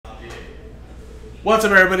What's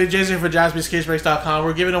up, everybody? Jason for JaspysCaseBreaks.com.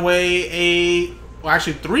 We're giving away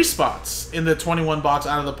actually 3 spots in the 21 box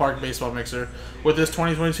out of the park baseball mixer with this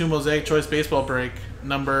 2022 Mosaic Choice Baseball Break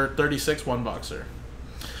number 36 one boxer.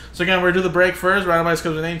 So again, we're gonna do the break first. Randomize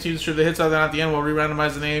comes with name, teams distribute the hits out. Then at the end, we'll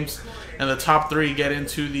re-randomize the names, and the top 3 get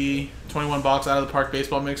into the 21 box out of the park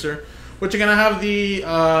baseball mixer. Which you're gonna have the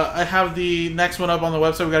I have the next one up on the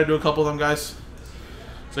website. We got to do a couple of them, guys.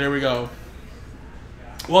 So here we go.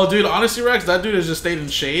 Well, dude, honestly, Rex, that dude has just stayed in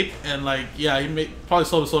shape, and like, yeah, he probably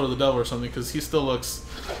sold his soul to the devil or something because he still looks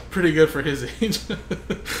pretty good for his age.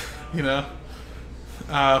 You know,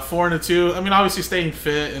 4-2. I mean, obviously staying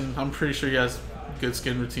fit, and I'm pretty sure he has good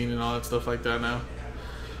skin routine and all that stuff like that now.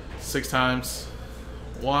 6 times.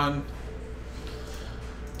 1,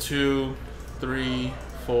 2, 3,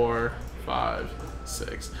 4, 5,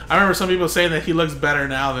 6. I remember some people saying that he looks better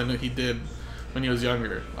now than he did when he was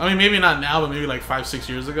younger. I mean, maybe not now, but maybe like 5-6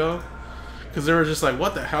 years ago. Because they were just like,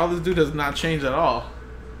 what the hell? This dude has not changed at all.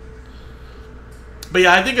 But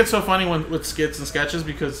yeah, I think it's so funny with skits and sketches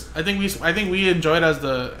because I think we enjoy it as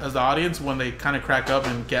the audience when they kind of crack up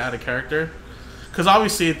and get out of character. Because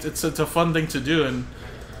obviously it's a fun thing to do, and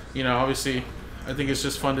you know, obviously I think it's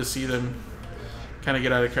just fun to see them kind of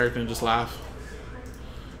get out of character and just laugh.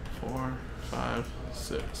 4, 5,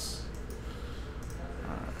 6.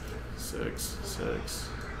 6, 6.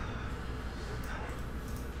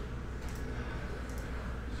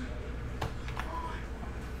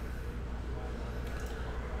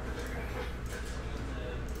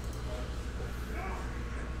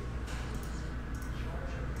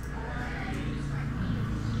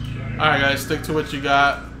 Alright, guys, stick to what you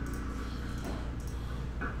got.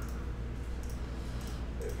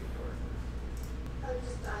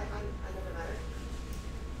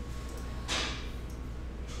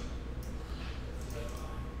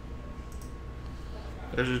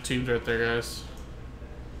 There's your teams right there, guys.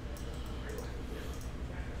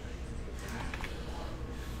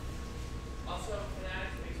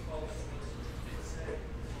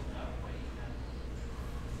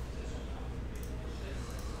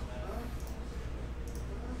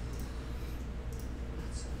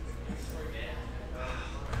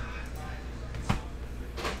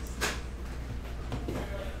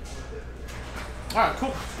 Alright, cool.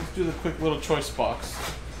 Let's do the quick little choice box.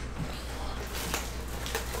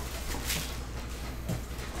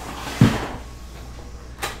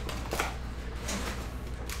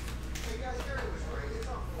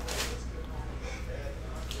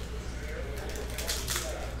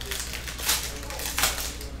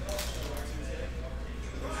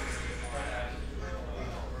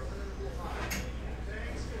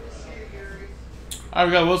 Alright,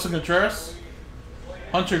 we got Wilson Contreras,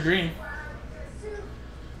 Hunter Green,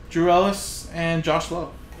 Drew Ellis, and Josh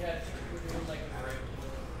Lowe.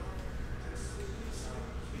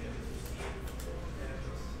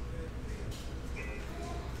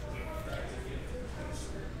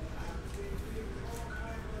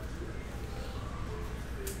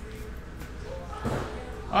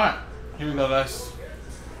 Alright, here we go, guys.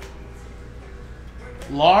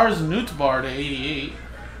 Lars Nootbaar to 88.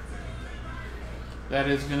 That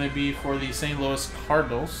is going to be for the St. Louis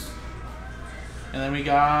Cardinals. And then we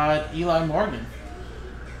got Eli Morgan,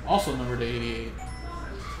 also numbered to 88.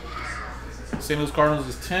 St. Louis Cardinals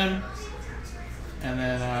is Tim. And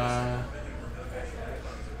then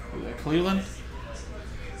Cleveland,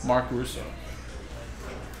 Mark Russo.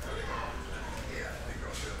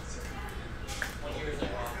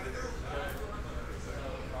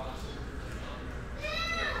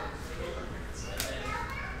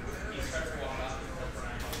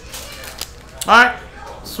 Alright,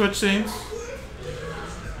 switch scenes.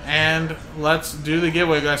 And let's do the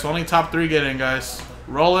giveaway, guys. So only top 3 get in, guys.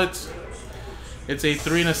 Roll it. It's a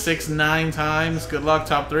 3 and a 6 9 times. Good luck,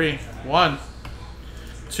 top 3. 1,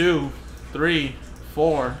 2, 3,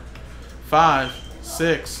 4, 5,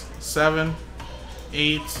 6, 7,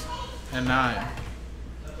 8, and 9.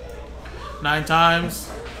 9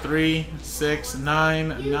 times. 3, 6,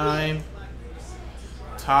 9, 9.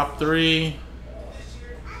 Top 3.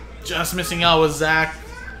 Just missing out with Zach.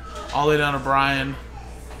 All the way down to Brian.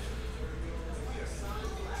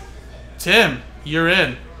 Tim, you're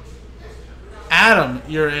in. Adam,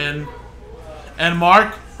 you're in. And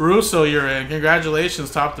Mark Russo, you're in.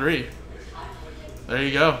 Congratulations, top 3. There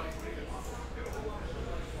you go.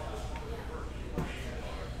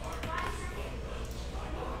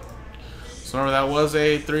 So remember, that was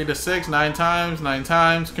a 3 to 6, 9 times, 9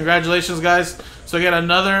 times. Congratulations, guys. So again,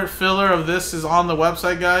 another filler of this is on the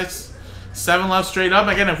website, guys. 7 left straight up.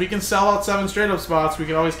 Again, if we can sell out 7 straight up spots, we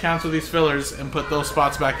can always cancel these fillers and put those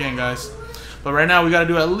spots back in, guys. But right now, we got to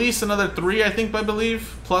do at least another 3, I think, I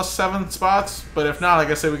believe, plus 7 spots. But if not, like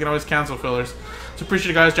I said, we can always cancel fillers. So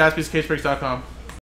appreciate it, guys. JaspysCaseBreaks.com.